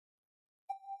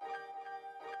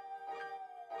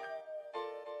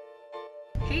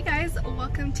Hey guys,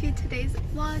 welcome to today's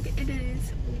vlog. It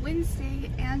is Wednesday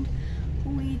and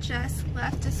we just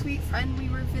left a sweet friend we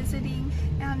were visiting,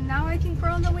 and now I think we're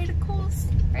on the way to Kohl's,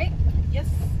 right? Yes.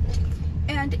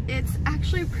 And it's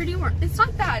actually pretty warm. It's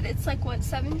not bad. It's like what,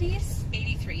 70s?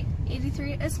 83.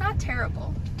 83. It's not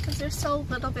terrible because there's still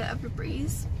a little bit of a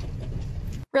breeze.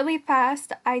 Really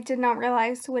fast, I did not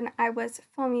realize when I was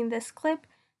filming this clip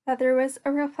that there was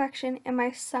a reflection in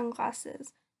my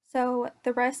sunglasses. So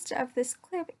the rest of this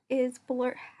clip is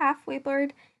blurred, halfway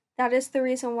blurred. That is the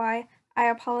reason why. I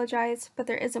apologize, but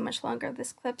there isn't much longer of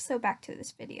this clip, so back to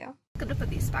this video. I'm gonna put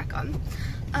these back on.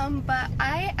 But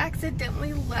I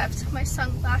accidentally left my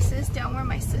sunglasses down where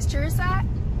my sister is at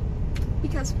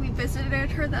because we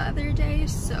visited her the other day,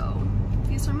 so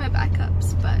these are my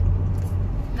backups, but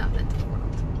not the end of the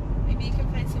world. Maybe you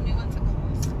can find some new ones at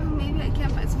Kohl's. Oh, maybe I can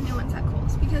find some new ones at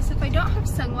Kohl's, because if I don't have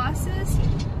sunglasses,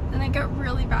 then I get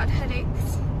really bad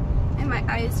headaches and my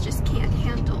eyes just can't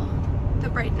handle the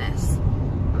brightness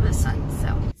of the sun.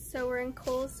 So we're in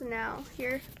Kohl's now.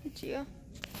 Here, could you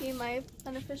be my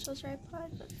unofficial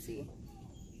tripod? Let's see.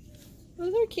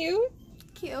 Those are cute.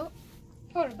 Cute.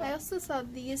 I also saw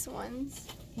these ones.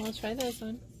 I'll try those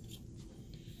on.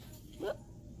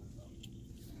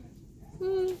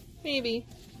 Maybe.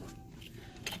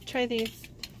 Try these.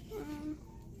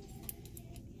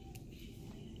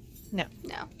 No.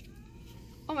 No.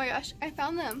 Oh my gosh, I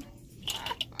found them.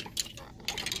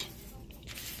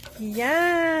 Yes.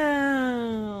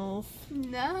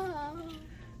 No.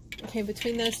 Okay,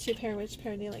 between those two pair, which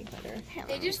pair do you like better?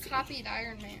 They just copied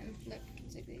Iron Man. Look,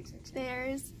 it's like the exact same.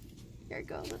 There's, here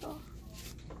go little,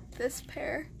 this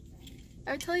pair.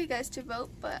 I would tell you guys to vote,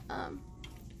 but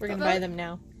We're gonna buy them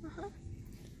now.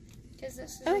 This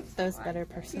is I like those better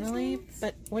personally,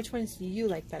 but which ones do you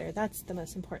like better? That's the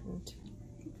most important.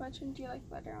 Which one do you like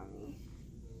better on me?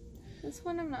 This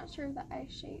one, I'm not sure of the eye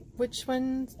shape. Which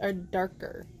ones are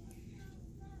darker?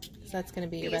 Because that's gonna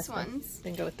be your These best ones. one.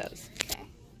 Then go with those. Okay.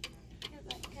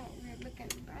 that kind of weird looking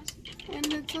brass.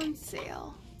 And it's on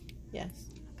sale.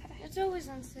 Yes. Okay. It's always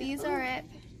on sale. These are it.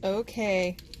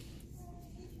 Okay.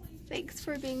 Thanks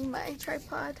for being my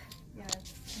tripod.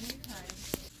 Yes.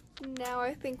 Anytime. Now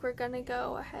I think we're gonna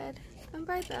go ahead and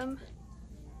buy them.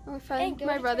 We Hey, found go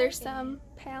my to brother Target. some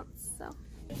pants, so.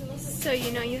 So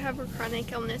you know you have a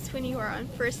chronic illness when you are on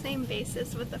first name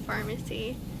basis with the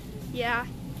pharmacy. Yeah,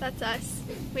 that's us.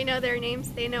 We know their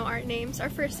names, they know our names, our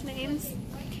first names.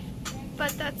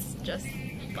 But that's just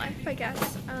life, I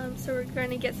guess. So we're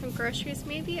gonna get some groceries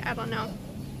maybe, I don't know.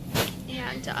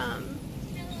 And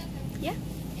yeah.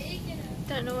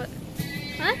 Don't know what,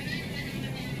 huh?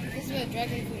 This is what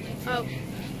dragon food is. Oh,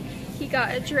 he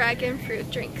got a dragon fruit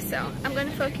drink, so I'm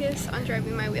gonna focus on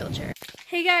driving my wheelchair.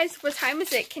 Hey guys, what time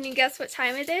is it? Can you guess what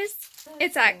time it is?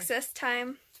 It's access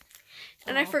time.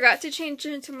 And I forgot to change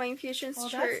into my infusion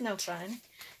shirt. That's no fun.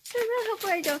 So I really hope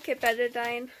I don't get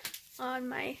betadine on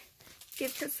my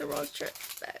Give Kids the World trip,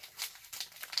 but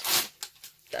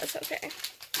that's okay.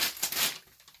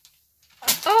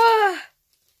 Oh!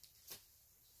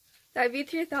 The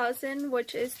IV3000,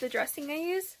 which is the dressing I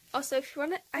use. Also, if you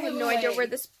want to, I have no idea where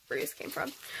this bruise came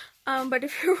from. But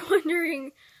if you're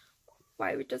wondering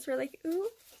why we just were like, ooh,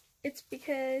 it's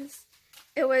because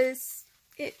it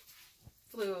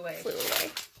Flew away.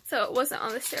 So it wasn't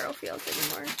on the sterile field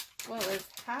anymore. Well, it was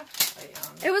halfway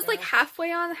on. It was like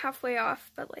halfway on, halfway off,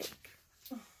 but like,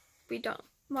 we don't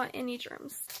want any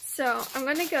germs. So I'm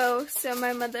gonna go so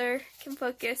my mother can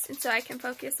focus and so I can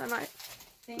focus on not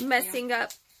messing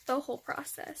up the whole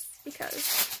process,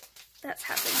 because that's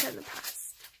happened in the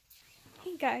past.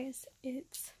 Hey guys,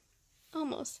 it's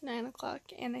almost 9 o'clock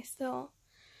and I still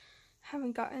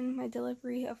haven't gotten my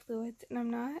delivery of fluids, and I'm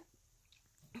not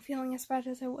feeling as bad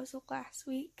as I was last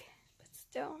week, but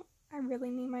still I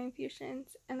really need my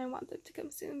infusions and I want them to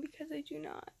come soon, because I do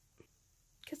not,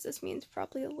 because this means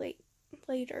probably a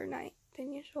later night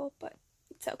than usual, but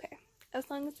it's okay. As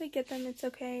long as I get them, it's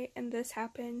okay. And this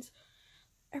happens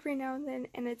every now and then,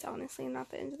 and it's honestly not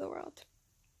the end of the world.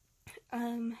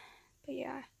 But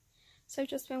yeah, so I've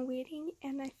just been waiting,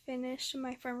 and I finished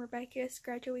my friend Rebecca's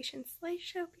graduation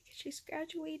slideshow because she's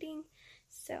graduating.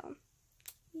 So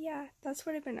yeah, that's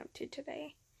what I've been up to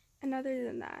today, and other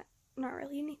than that, not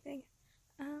really anything.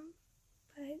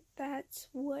 But that's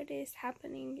what is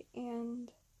happening, and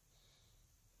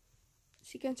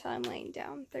as you can tell, I'm laying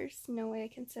down. There's no way I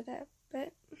can sit up,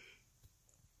 but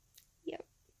yep.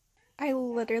 I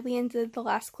literally ended the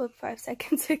last clip 5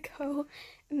 seconds ago,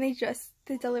 and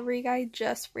the delivery guy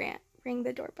just rang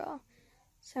the doorbell.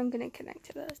 So I'm gonna connect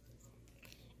to this.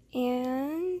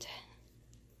 And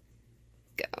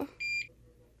go.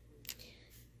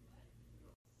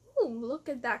 Ooh, look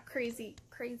at that crazy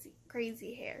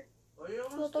hair.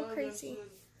 It's a little crazy.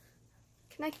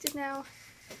 Connected now.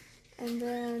 And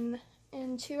then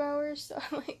in 2 hours, so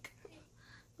I'm like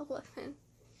 11.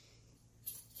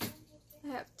 I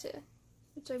have to,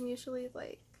 which I'm usually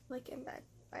like in bed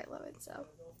by 11, so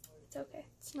it's okay.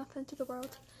 It's nothing to the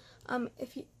world.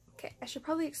 Okay, I should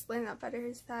probably explain that better,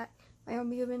 is that my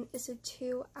albumin is a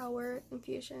 2-hour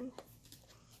infusion.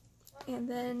 And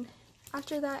then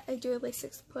after that, I do a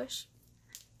Lasix push.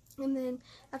 And then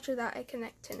after that, I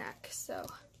connect to neck. So,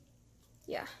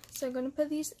 yeah. So I'm going to put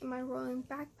these in my rolling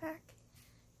backpack.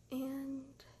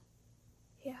 And,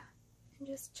 yeah. And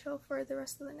just chill for the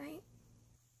rest of the night.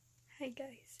 Hi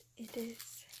guys. It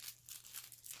is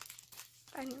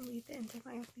finally the end of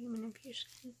my albumin infusion.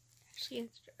 Actually,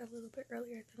 it's a little bit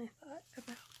earlier than I thought.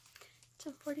 About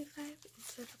 10:45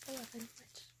 instead of 11,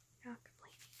 which now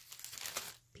complaining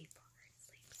before I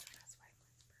sleep, so that's why I'm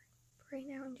whispering. But right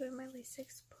now I'm doing my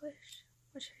Lasix push,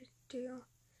 which I do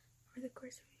over the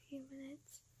course of a few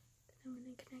minutes. Then I'm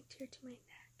going to connect here to my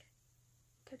neck,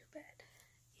 go to bed,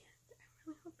 and I'm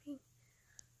really hoping.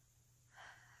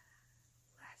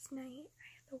 Last night I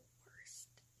had the worst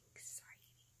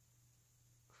anxiety.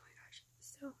 Oh my gosh.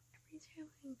 So every time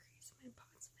I increase my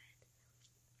phosphamide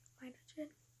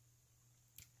mitogen,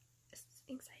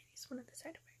 anxiety is one of the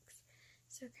side effects.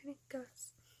 So it kind of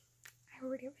goes, I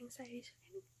already have anxiety, so it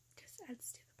kind of just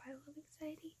adds to the pile of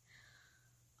anxiety.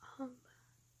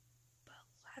 But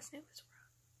last night was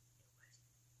rough. It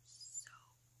was so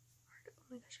hard. Oh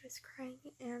my gosh, I was crying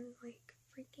and like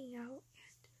freaking out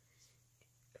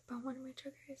about one of my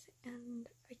triggers,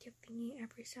 and I kept thinking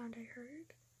every sound I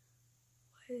heard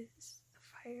was a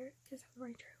fire, because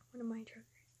one of my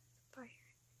triggers is fire.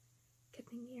 I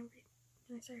kept thinking every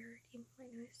noise I heard, even my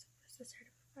noise, was the start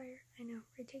of a fire. I know,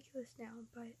 ridiculous now,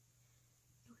 but it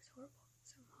was horrible.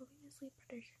 So I'm hoping to sleep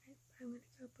better tonight, but I'm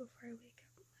gonna go before I wake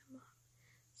up my mom.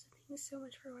 So thanks so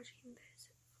much for watching this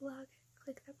vlog.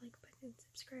 Click that like button and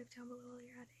subscribe down below while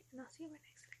you're at it, and I'll see you in my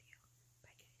next video.